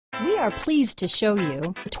We are pleased to show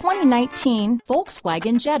you the 2019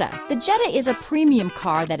 Volkswagen Jetta. The Jetta is a premium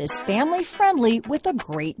car that is family friendly with a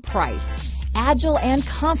great price. Agile and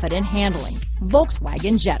confident handling.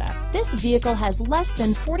 Volkswagen Jetta. This vehicle has less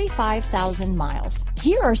than 45,000 miles.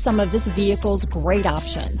 Here are some of this vehicle's great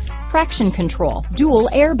options: traction control,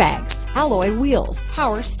 dual airbags, alloy wheels,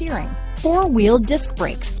 power steering, four-wheel disc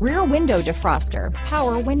brakes, rear window defroster,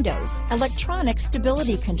 power windows, electronic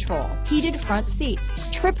stability control, heated front seats,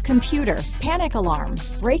 trip computer, panic alarm,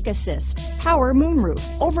 brake assist, power moonroof,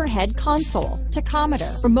 overhead console,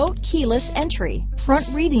 tachometer, remote keyless entry, front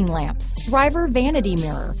reading lamps, driver vanity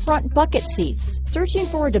mirror, front bucket seats. Searching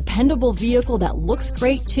for a dependable vehicle that looks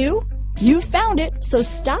great too? You found it, so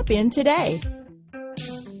stop in today.